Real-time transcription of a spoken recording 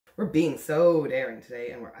We're being so daring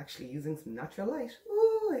today and we're actually using some natural light.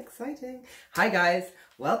 Ooh, exciting. Hi guys,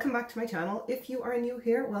 welcome back to my channel. If you are new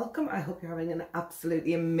here, welcome. I hope you're having an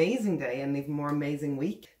absolutely amazing day and an even more amazing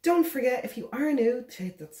week. Don't forget, if you are new, to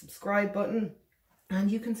hit that subscribe button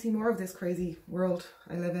and you can see more of this crazy world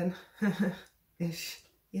I live in. Ish.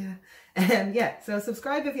 Yeah. So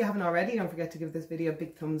subscribe if you haven't already. Don't forget to give this video a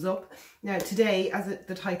big thumbs up. Now today, as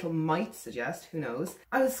the title might suggest, who knows,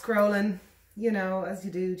 I was scrolling, you know, as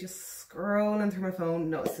you do, just scrolling through my phone,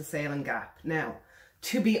 noticed a sale on GAP. Now,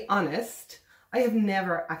 to be honest, I have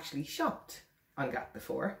never actually shopped on GAP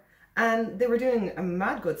before, and they were doing a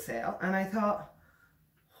mad good sale, and I thought,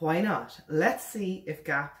 why not? Let's see if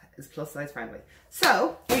GAP is plus size friendly.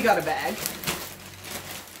 So, we got a bag.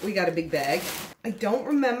 We got a big bag. I don't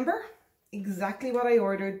remember exactly what I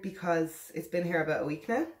ordered because it's been here about a week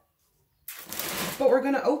now. But we're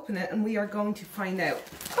going to open it and we are going to find out.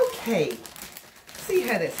 Okay, see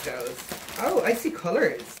how this goes. Oh, I see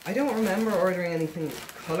colours. I don't remember ordering anything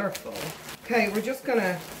colourful. Okay, we're just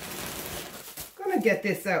gonna get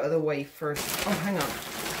this out of the way first. Oh, hang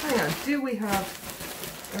on. Do we have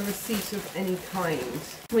a receipt of any kind?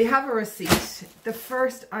 We have a receipt. The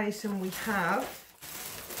first item we have,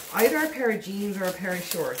 either a pair of jeans or a pair of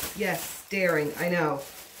shorts. Yes, daring, I know,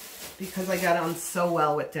 because I got on so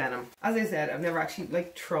well with denim. As I said, I've never actually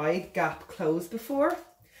tried GAP clothes before.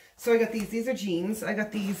 So I got these are jeans. I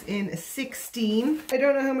got these in a 16. I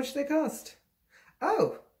don't know how much they cost.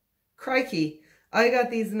 Oh, crikey. I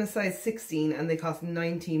got these in a size 16 and they cost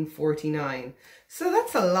 $19.49. So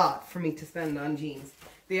that's a lot for me to spend on jeans.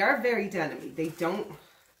 They are very denim-y. They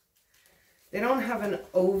don't have an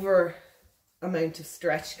over amount of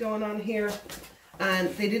stretch going on here, and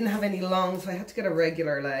they didn't have any long, so I had to get a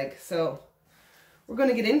regular leg. So we're going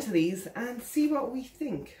to get into these and see what we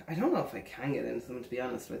think. I don't know if I can get into them, to be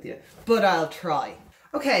honest with you, but I'll try.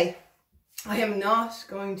 Okay, I am not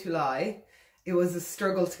going to lie, it was a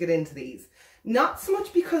struggle to get into these. Not so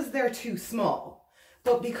much because they're too small,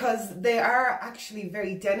 but because they are actually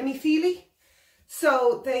very denim-y feely,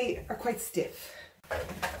 so they are quite stiff.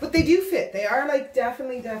 But they do fit. They are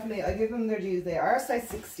definitely, I give them their dues. They are a size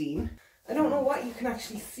 16. I don't know what you can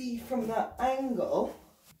actually see from that angle.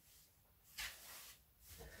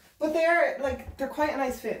 But they're quite a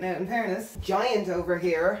nice fit now, in fairness. Giant over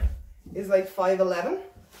here is 5'11".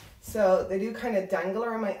 So they do kind of dangle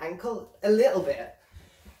around my ankle a little bit.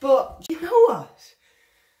 But you know what?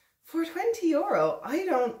 For €20, I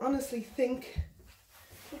don't honestly think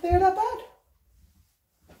that they're that bad.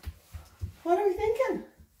 What are we thinking?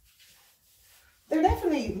 They're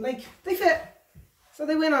definitely, they fit. So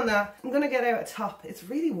they win on that. I'm going to get out a top. It's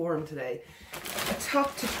really warm today. A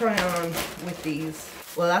top to try on with these.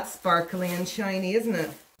 Well, that's sparkly and shiny, isn't it?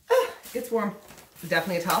 Ah, it's warm.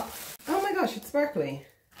 Definitely a top. Oh my gosh, it's sparkly.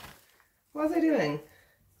 What was I doing?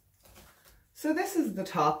 So this is the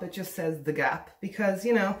top. It just says the GAP because,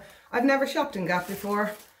 you know, I've never shopped in GAP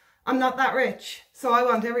before. I'm not that rich, so I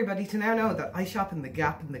want everybody to now know that I shop in the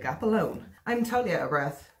GAP and the GAP alone. I'm totally out of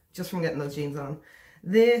breath just from getting those jeans on.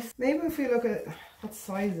 This, maybe if we look at what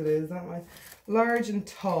size it is, that might, large and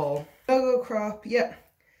tall. Logo crop, yeah.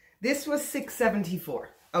 This was $6.74.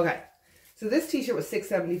 Okay, so this t-shirt was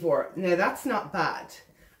 $6.74. Now that's not bad.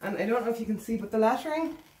 And I don't know if you can see, but the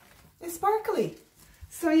lettering is sparkly.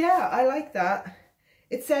 So yeah, I like that.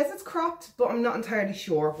 It says it's cropped, but I'm not entirely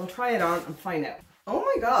sure. We'll try it on and find out. Oh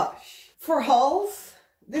my gosh. For hauls,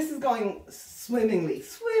 this is going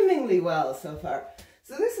swimmingly well so far.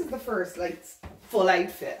 So this is the first full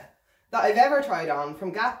outfit that I've ever tried on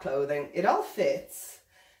from GAP clothing. It all fits.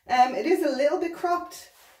 It is a little bit cropped.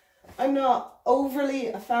 I'm not overly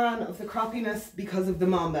a fan of the croppiness because of the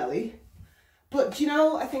mom belly. But you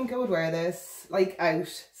know, I think I would wear this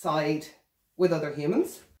outside with other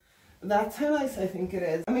humans. That's how nice I think it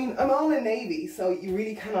is. I mean, I'm all in navy, so you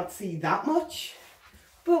really cannot see that much.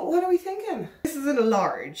 But what are we thinking? This is in a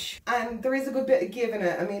large, and there is a good bit of give in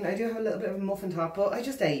it. I mean, I do have a little bit of a muffin top, but I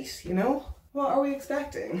just ate, you know? What are we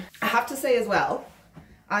expecting? I have to say as well,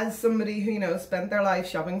 as somebody who, you know, spent their life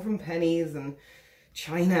shopping from Pennies and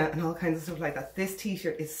China and all kinds of stuff like that, this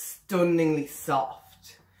t-shirt is stunningly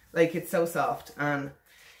soft. It's so soft, and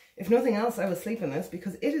if nothing else, I will sleep in this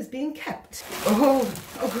because it is being kept. Oh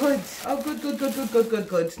good. Oh,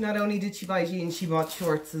 good. Not only did she buy jeans, she bought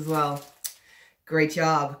shorts as well. Great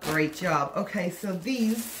job. Okay, so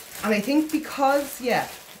these, and I think because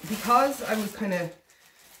I was kind of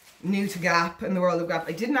new to GAP and the world of GAP,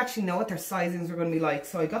 I didn't actually know what their sizings were going to be like.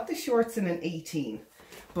 So I got the shorts in an 18,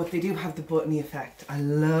 but they do have the buttony effect. I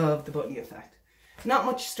love the buttony effect. Not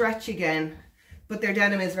much stretch again, but their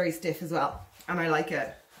denim is very stiff as well, and I like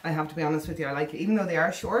it. I have to be honest with you, I like it. Even though they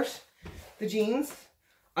are short, the jeans,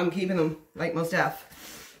 I'm keeping them like most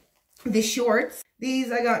def. The shorts,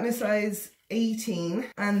 these I got in a size 18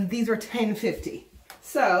 and these were 10.50.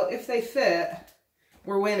 So if they fit,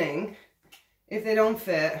 we're winning. If they don't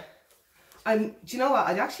fit, do you know what?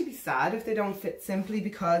 I'd actually be sad if they don't fit, simply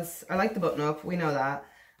because I like the button up, we know that.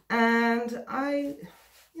 And I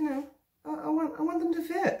want them to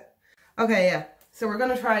fit. Okay, yeah. So we're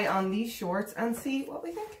gonna try on these shorts and see what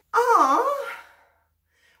we think. Ah,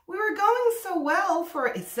 we were going so well for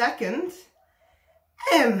a second.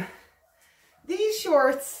 These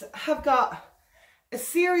shorts have got a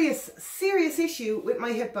serious issue with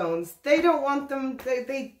my hip bones. They don't want them,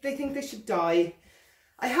 they think they should die.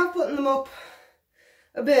 I have buttoned them up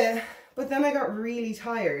a bit, but then I got really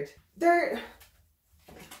tired. They're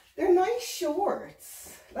nice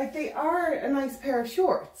shorts. Like, they are a nice pair of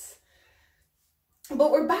shorts.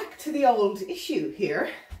 But we're back to the old issue here,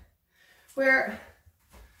 where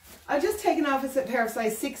I've just taken off a pair of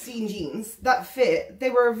size 16 jeans that fit. They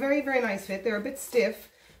were a very, very nice fit. They were a bit stiff,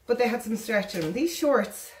 but they had some stretch in them. These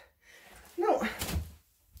shorts, no,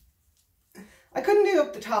 I couldn't do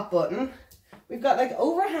up the top button. We've got like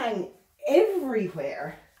overhang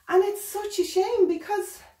everywhere. And it's such a shame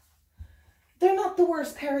because they're not the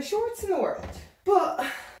worst pair of shorts in the world. But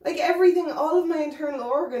like everything, all of my internal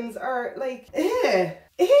organs are like,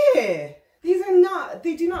 These are not,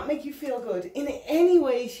 they do not make you feel good in any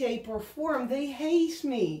way, shape or form. They hate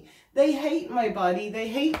me. They hate my body. They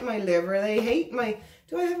hate my liver. They hate my,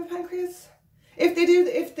 do I have a pancreas? If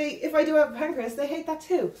I do have a pancreas, they hate that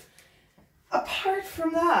too. Apart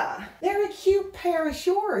from that, they're a cute pair of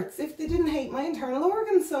shorts if they didn't hate my internal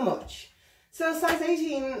organs so much. So size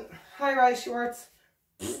 18 high-rise shorts,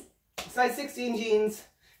 size 16 jeans,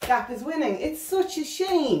 Gap is winning. It's such a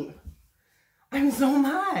shame. I'm so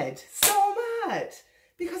mad,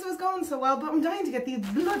 because it was going so well, but I'm dying to get these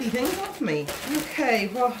bloody things off me. Okay,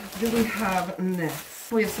 what do we have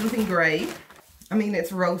next? We have something grey. I mean,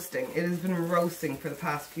 it's roasting. It has been roasting for the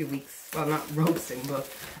past few weeks. Well, not roasting, but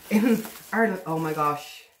in Ireland. Oh my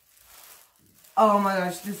gosh. Oh my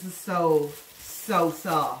gosh, this is so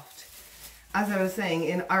soft. As I was saying,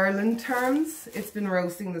 in Ireland terms, it's been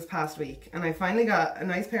roasting this past week. And I finally got a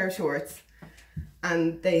nice pair of shorts.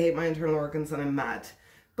 And they hate my internal organs and I'm mad.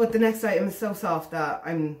 But the next item is so soft that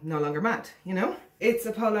I'm no longer mad, you know? It's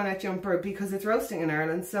a polo neck jumper because it's roasting in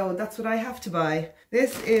Ireland, so that's what I have to buy.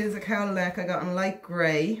 This is a cowl neck I got in light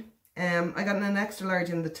grey. I got in an extra large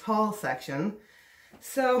in the tall section.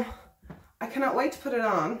 So I cannot wait to put it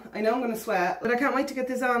on. I know I'm going to sweat, but I can't wait to get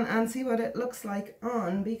this on and see what it looks like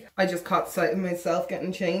on. Because I just caught sight of myself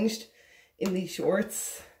getting changed in these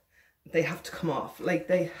shorts. They have to come off. Like,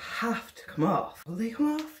 they have to come off. Will they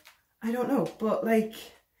come off? I don't know, but like,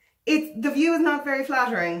 the view is not very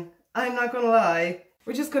flattering. I'm not gonna lie.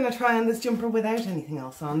 We're just gonna try on this jumper without anything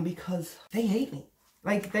else on because they hate me.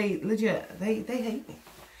 Like, they legit, they hate me.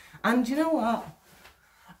 And you know what?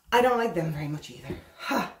 I don't like them very much either.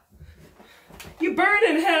 Ha! You burn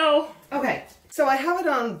in hell! Okay, so I have it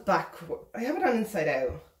on I have it on inside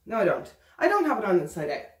out. No, I don't. I don't have it on inside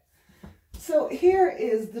out. So here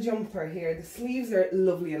is the jumper here. The sleeves are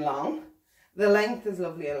lovely and long. The length is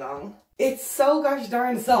lovely and long. It's so gosh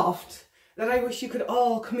darn soft that I wish you could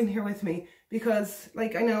all come in here with me because,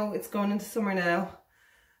 like, I know it's going into summer now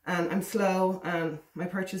and I'm slow and my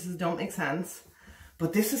purchases don't make sense,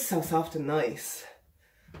 but this is so soft and nice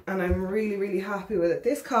and I'm really, really happy with it.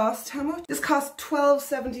 This cost, how much? This cost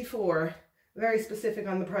 $12.74. Very specific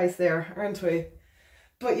on the price there, aren't we?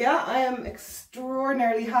 But yeah, I am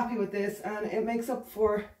extraordinarily happy with this and it makes up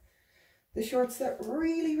for the shorts that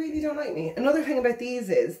really, really don't like me. Another thing about these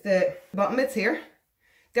is the bottom bits here,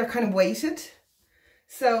 they're kind of weighted.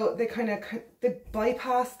 So they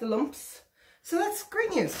bypass the lumps. So that's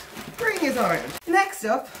great news. Great news all around. Next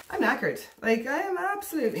up, I'm knackered. Like, I am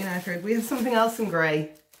absolutely knackered. We have something else in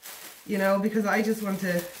grey, you know, because I just want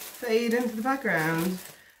to fade into the background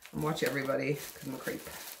and watch everybody because I'm a creep.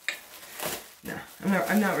 No,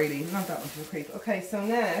 I'm not that much of a creep. Okay, so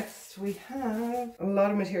next we have a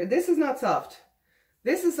lot of material. This is not soft.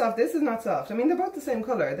 This is soft, this is not soft. I mean, they're both the same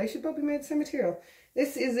colour. They should both be made the same material.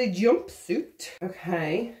 This is a jumpsuit.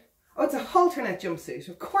 Okay. Oh, it's a halter neck jumpsuit.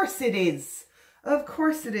 Of course it is. Of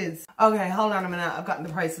course it is. Okay, hold on a minute. I've gotten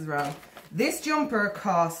the prices wrong. This jumper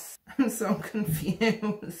costs... I'm so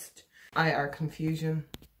confused. IR confusion.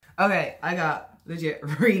 Okay, I got legit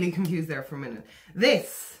really confused there for a minute.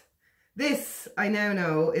 This, I now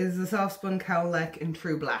know, is a soft spun cowl neck in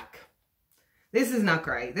true black. This is not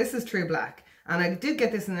grey. This is true black. And I did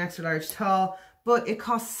get this in an extra large tall, but it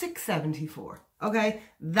cost $6.74. Okay,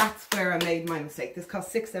 that's where I made my mistake. This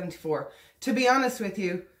cost $6.74. To be honest with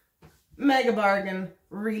you, mega bargain.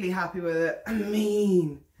 Really happy with it. I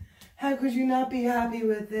mean, how could you not be happy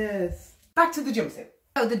with this? Back to the jumpsuit.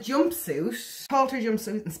 Oh, the jumpsuit, halter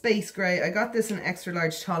jumpsuit in space grey. I got this in extra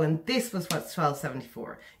large tall, and this was what's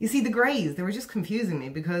 $12.74. You see, the greys, they were just confusing me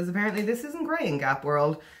because apparently this isn't grey in Gap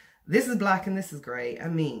world. This is black and this is grey. I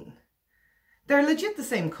mean, they're legit the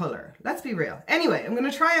same colour. Let's be real. Anyway, I'm going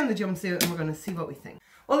to try on the jumpsuit and we're going to see what we think.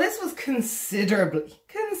 Well, this was considerably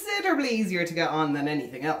easier to get on than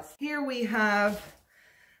anything else. Here we have,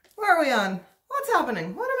 where are we on? What's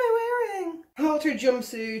happening? What am I wearing? Halter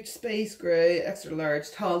jumpsuit, space grey, extra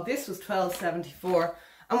large, tall. This was $12.74.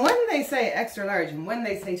 And when they say extra large and when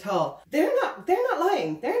they say tall, they're not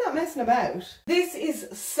lying. They're not messing about. This is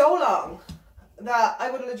so long that I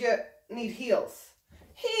would legit need heels.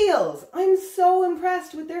 Heels! I'm so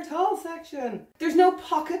impressed with their tall section. There's no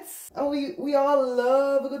pockets. Oh, we all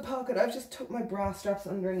love a good pocket. I've just took my bra straps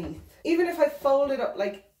underneath. Even if I fold it up,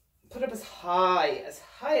 like put up as high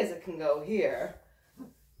as it can go here,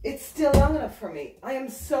 it's still long enough for me. I am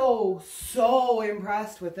so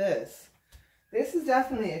impressed with this. This is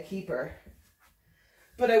definitely a keeper.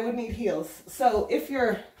 But I would need heels. So if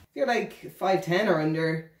you're like 5'10" or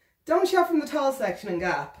under, don't shop from the tall section in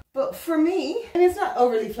Gap. But for me, and it's not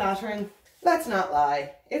overly flattering, let's not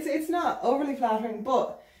lie. It's not overly flattering,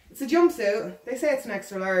 but it's a jumpsuit. They say it's an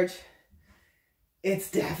extra large.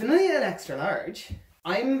 It's definitely an extra large.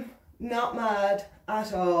 I'm not mad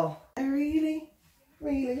at all. I really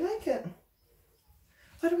like it.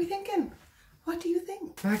 What are we thinking? What do you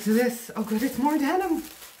think? Back to this. Oh good, it's more denim.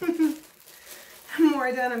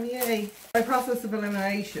 More denim, yay. By process of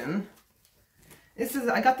elimination,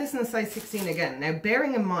 I got this in a size 16 again. Now,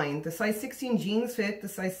 bearing in mind, the size 16 jeans fit, the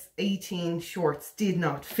size 18 shorts did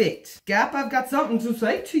not fit. Gap, I've got something to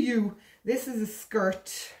say to you. This is a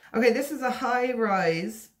skirt. Okay, this is a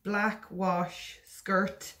high-rise black wash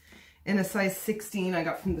skirt in a size 16 I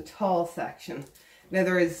got from the tall section. Now,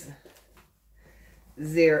 there is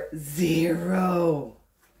zero,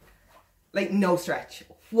 like no stretch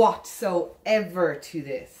whatsoever to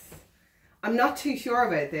this. I'm not too sure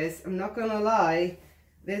about this. I'm not gonna lie.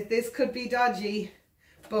 This could be dodgy,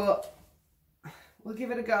 but we'll give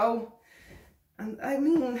it a go. And I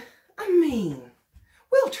mean,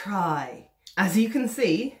 we'll try. As you can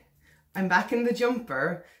see, I'm back in the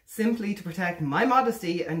jumper simply to protect my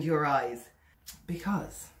modesty and your eyes,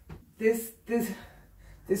 because this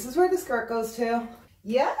is where the skirt goes to.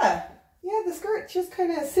 Yeah, the skirt just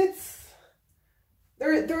kind of sits.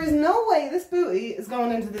 There is no way this booty is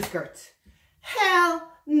going into the skirt. Hell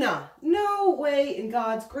no. No way in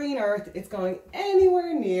God's green earth it's going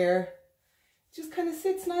anywhere near. It just kind of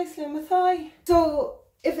sits nicely on my thigh. So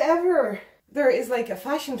if ever there is like a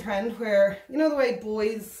fashion trend where, you know the way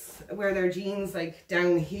boys wear their jeans like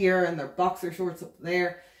down here and their boxer shorts up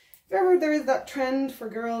there, if ever there is that trend for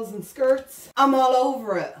girls in skirts, I'm all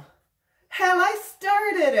over it. Hell, I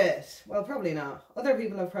started it. Well, probably not. Other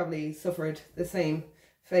people have probably suffered the same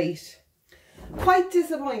fate. Quite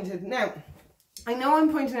disappointed. Now, I know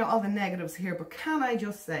I'm pointing out all the negatives here, but can I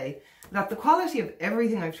just say that the quality of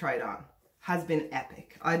everything I've tried on has been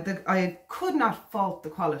epic. I could not fault the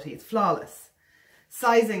quality. It's flawless.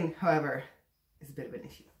 Sizing, however, is a bit of an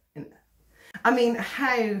issue, isn't it? I mean,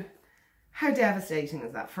 how devastating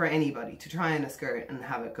is that for anybody to try on a skirt and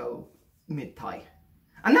have it go mid-thigh?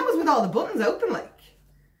 And that was with all the buttons open, like.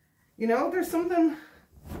 You know, there's something.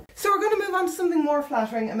 So we're going to move on to something more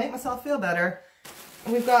flattering and make myself feel better.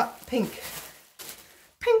 And we've got pink.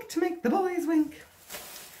 Pink to make the boys wink.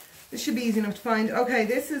 This should be easy enough to find. Okay,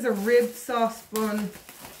 this is a ribbed soft spun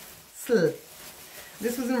sl.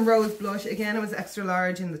 This was in rose blush. Again, it was extra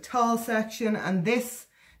large in the tall section. And this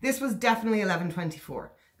was definitely $11.24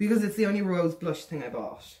 because it's the only rose blush thing I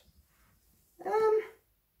bought.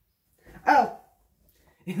 Oh,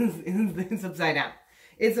 it's upside down.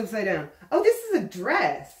 It's upside down. Oh, this is a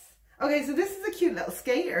dress. Okay, so this is a cute little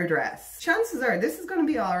skater dress. Chances are this is going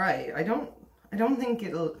to be all right. I don't think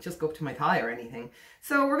it'll just go up to my thigh or anything.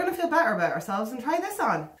 So we're going to feel better about ourselves and try this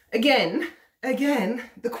on. Again,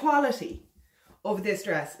 the quality of this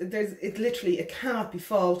dress, it cannot be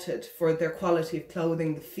faulted for their quality of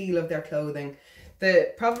clothing, the feel of their clothing.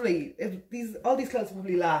 All these clothes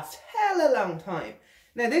probably last hella long time.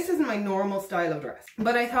 Now, this isn't my normal style of dress,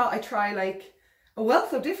 but I thought I'd try like a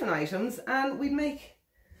wealth of different items and we'd make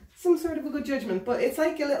some sort of a good judgment. But it's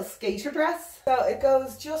like a little skater dress. So it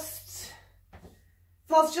falls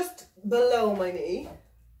just below my knee.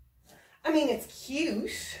 I mean, it's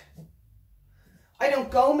cute. I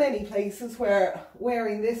don't go many places where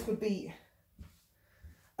wearing this would be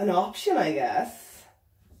an option, I guess.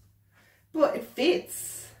 But it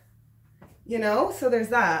fits, you know, so there's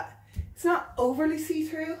that. It's not overly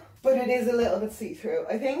see-through, but it is a little bit see-through.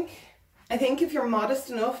 I think if you're modest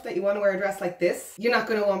enough that you want to wear a dress like this, you're not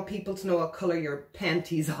going to want people to know what colour your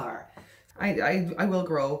panties are. I will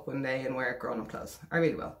grow up one day and wear grown-up clothes. I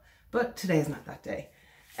really will. But today is not that day.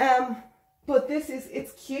 But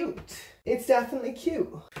it's cute. It's definitely cute.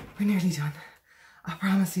 We're nearly done. I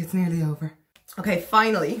promise you it's nearly over. Okay,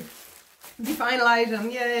 finally. The final item.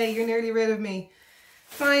 Yay, you're nearly rid of me.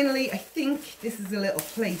 Finally, I think this is a little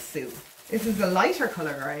play suit. This is a lighter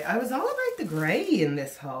colour grey. I was all about the grey in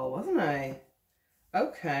this haul, wasn't I?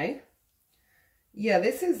 Okay. Yeah,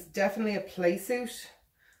 this is definitely a play suit.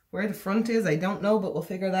 Where the front is, I don't know, but we'll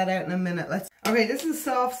figure that out in a minute. Okay, this is a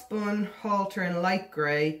soft spun halter in light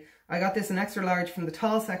grey. I got this in extra large from the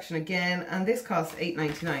tall section again, and this cost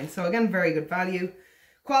 $8.99. So again, very good value.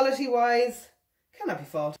 Quality wise, cannot be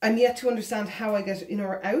fault. I'm yet to understand how I get in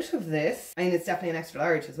or out of this. I mean, it's definitely an extra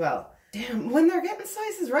large as well. Damn, when they're getting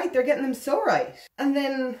sizes right, they're getting them so right. And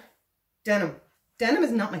then denim. Denim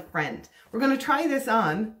is not my friend. We're going to try this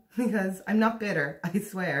on because I'm not bitter, I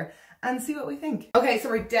swear, and see what we think. Okay, so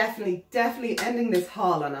we're definitely ending this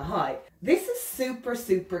haul on a high. This is super,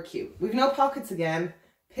 super cute. We've no pockets again.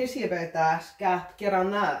 Pity about that. Gap, get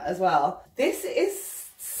on that as well. This is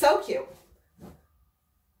so cute.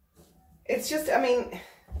 It's just, I mean,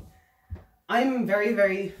 I'm very,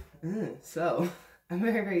 very slow. I'm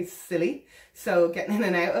very, very silly. So getting in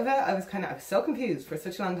and out of it, I was so confused for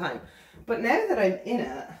such a long time. But now that I'm in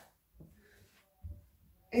it,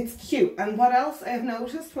 it's cute. And what else I have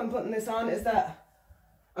noticed when putting this on is that,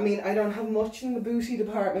 I mean, I don't have much in the booty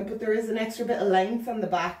department, but there is an extra bit of length on the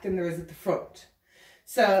back than there is at the front.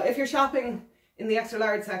 So if you're shopping in the extra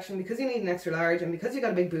large section because you need an extra large and because you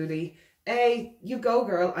got a big booty, A, you go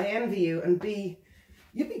girl, I envy you, and B,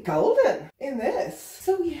 you'd be golden in this.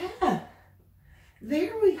 So yeah,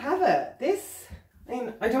 there we have it. This, I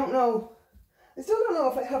mean, I don't know, I still don't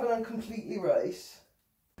know if I have it on completely right,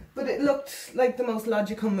 but it looked like the most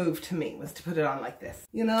logical move to me was to put it on like this,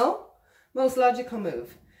 you know? Most logical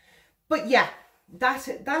move. But yeah, that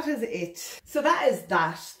is it. So that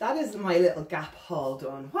is my little Gap haul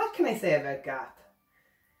done. What can I say about Gap?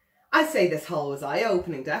 I'd say this haul was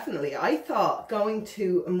eye-opening, definitely. I thought going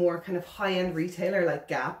to a more kind of high-end retailer like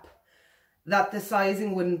Gap, that the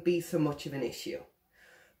sizing wouldn't be so much of an issue.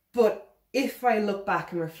 But if I look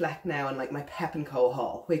back and reflect now on like my Pep & Co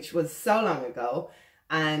haul, which was so long ago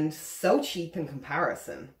and so cheap in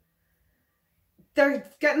comparison,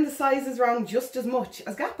 they're getting the sizes wrong just as much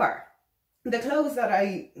as Gap are. The clothes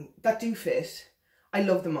that do fit, I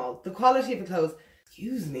love them all. The quality of the clothes,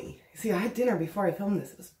 excuse me. See, I had dinner before I filmed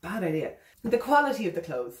this. It was a bad idea. The quality of the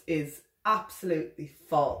clothes is absolutely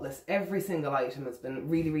faultless. Every single item has been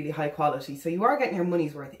really, really high quality. So you are getting your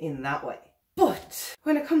money's worth in that way. But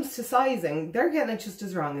when it comes to sizing, they're getting it just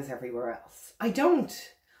as wrong as everywhere else. I don't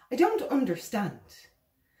understand.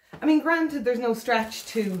 I mean, granted, there's no stretch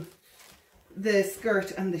to the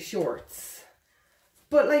skirt and the shorts.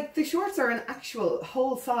 But like the shorts are an actual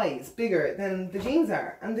whole size bigger than the jeans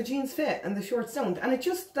are, and the jeans fit and the shorts don't. And it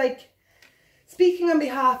just like, speaking on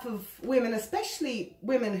behalf of women, especially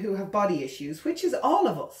women who have body issues, which is all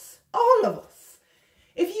of us,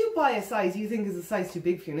 if you buy a size you think is a size too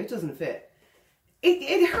big for you and it doesn't fit,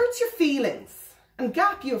 it hurts your feelings. And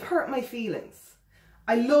Gap, you have hurt my feelings.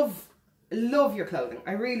 I love your clothing.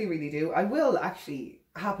 I really, really do. I will actually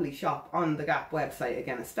happily shop on the Gap website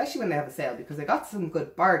again, especially when they have a sale, because I got some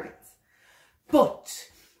good bargains. But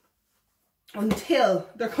until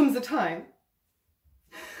there comes a time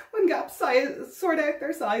when Gap sort out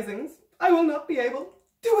their sizings, I will not be able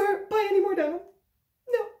to buy any more denim.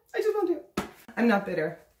 No, I just won't do it. I'm not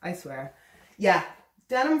bitter, I swear. Yeah,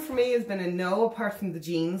 denim for me has been a no, apart from the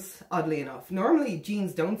jeans, oddly enough. Normally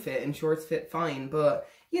jeans don't fit and shorts fit fine, but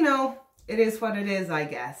you know, it is what it is, I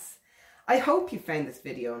guess. I hope you found this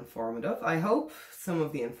video informative. I hope some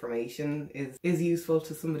of the information is useful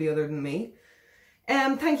to somebody other than me.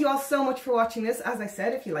 Thank you all so much for watching this. As I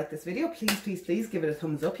said, if you like this video, please give it a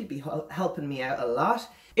thumbs up. You'd be helping me out a lot.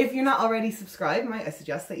 If you're not already subscribed, I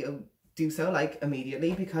suggest that you do so like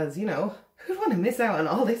immediately, because you know, who'd want to miss out on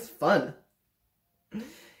all this fun?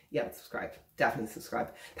 Yeah, subscribe. Definitely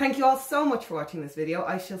subscribe. Thank you all so much for watching this video.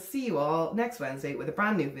 I shall see you all next Wednesday with a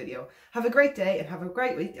brand new video. Have a great day and have a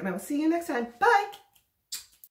great week, and I will see you next time. Bye!